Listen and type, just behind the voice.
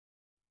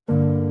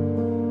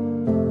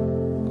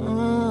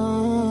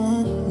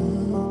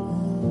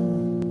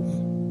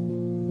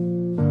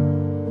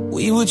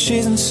were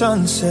chasing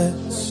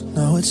sunsets,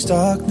 now it's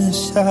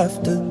darkness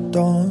after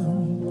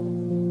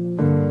dawn.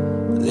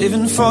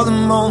 Living for the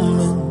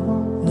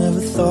moment,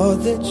 never thought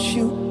that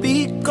you'd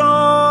be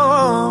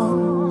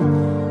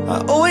gone.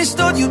 I always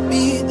thought you'd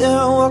be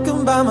there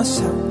walking by my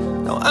side.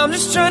 Now I'm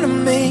just trying to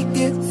make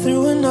it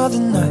through another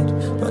night.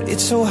 But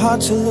it's so hard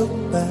to look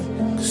back,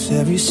 cause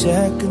every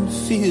second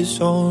feels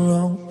so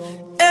wrong.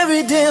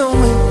 Every day I'm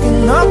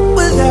waking up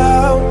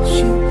without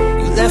you.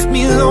 You left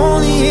me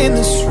lonely in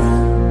this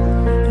room,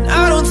 and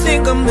I don't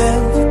think I'm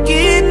ever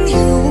getting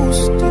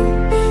used to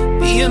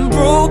being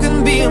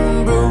broken,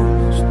 being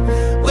bruised.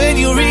 When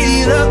you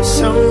really love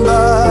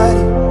somebody,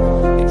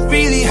 it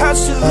really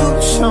hurts to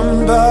lose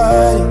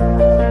somebody.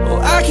 Oh,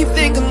 I keep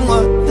thinking,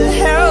 what the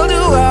hell do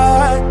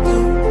I do?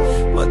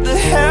 What the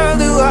hell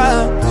do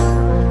I do?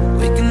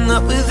 Waking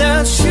up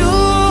without you.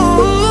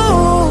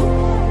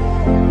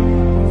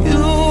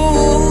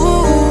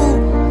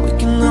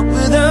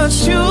 Without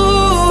you,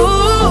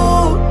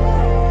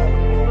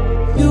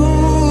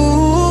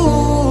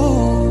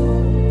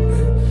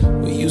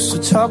 we used to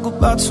talk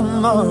about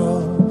tomorrow,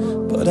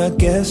 but I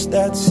guess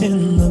that's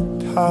in the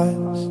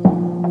past.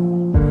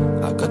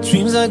 I got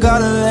dreams I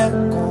gotta let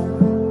go,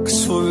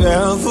 cause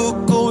forever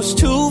goes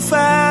too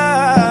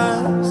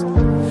fast.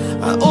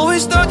 I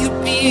always thought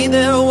you'd be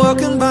there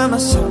walking by my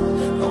side.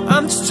 No,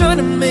 I'm just trying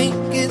to make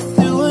it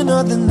through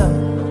another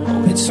night.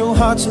 Oh, it's so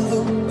hard to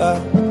look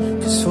back,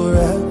 cause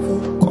forever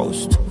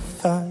goes too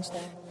fast.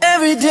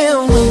 Every day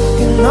I'm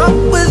waking up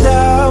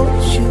without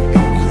you.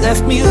 You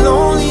left me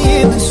lonely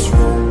in this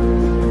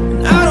room,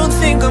 and I don't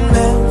think I'm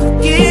ever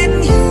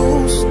getting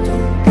used to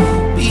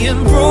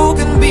being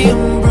broken,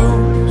 being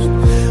bruised.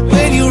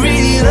 When you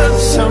really love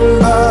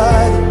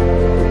somebody,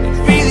 it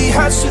really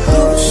hurts to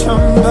lose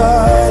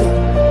somebody.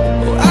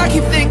 Oh, I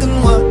keep thinking,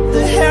 what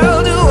the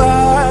hell do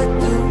I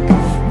do?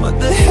 What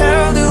the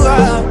hell do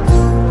I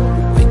do?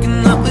 Waking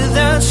up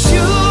without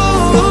you.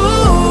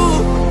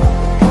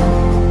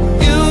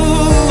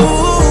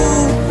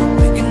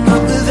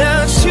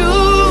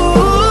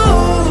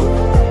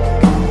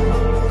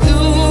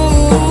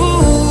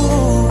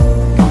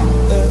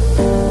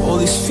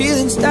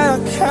 That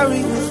I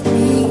carry with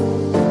me,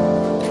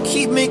 they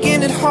keep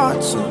making it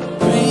hard to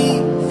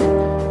breathe.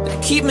 They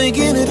keep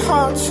making it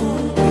hard to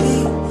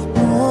breathe.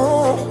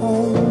 Oh,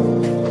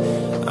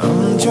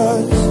 I'm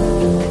just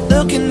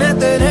looking at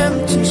that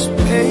empty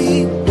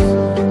space,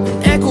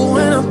 an echo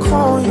when I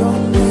call your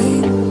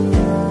name,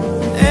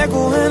 an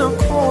echo when I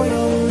call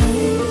your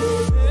name.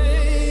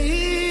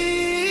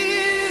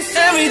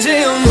 Every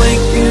day I'm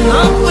waking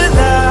up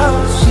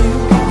without you.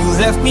 You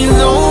left me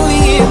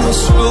lonely in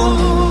this room,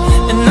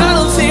 and I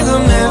don't think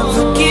I'm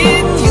ever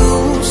getting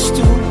used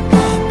to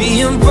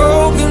being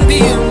broken,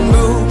 being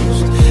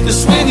bruised.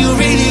 Just when you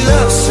really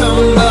love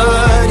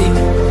somebody,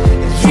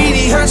 it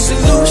really hurts to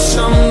lose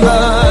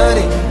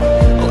somebody.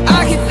 Oh,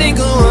 I can think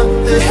of, what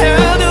the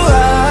hell do I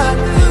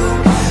do?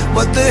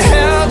 What the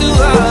hell do I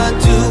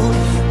do?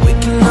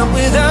 Waking up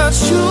without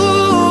you.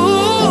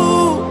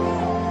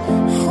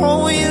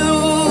 Oh, you.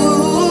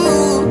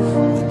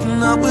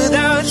 Waking up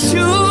without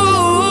you.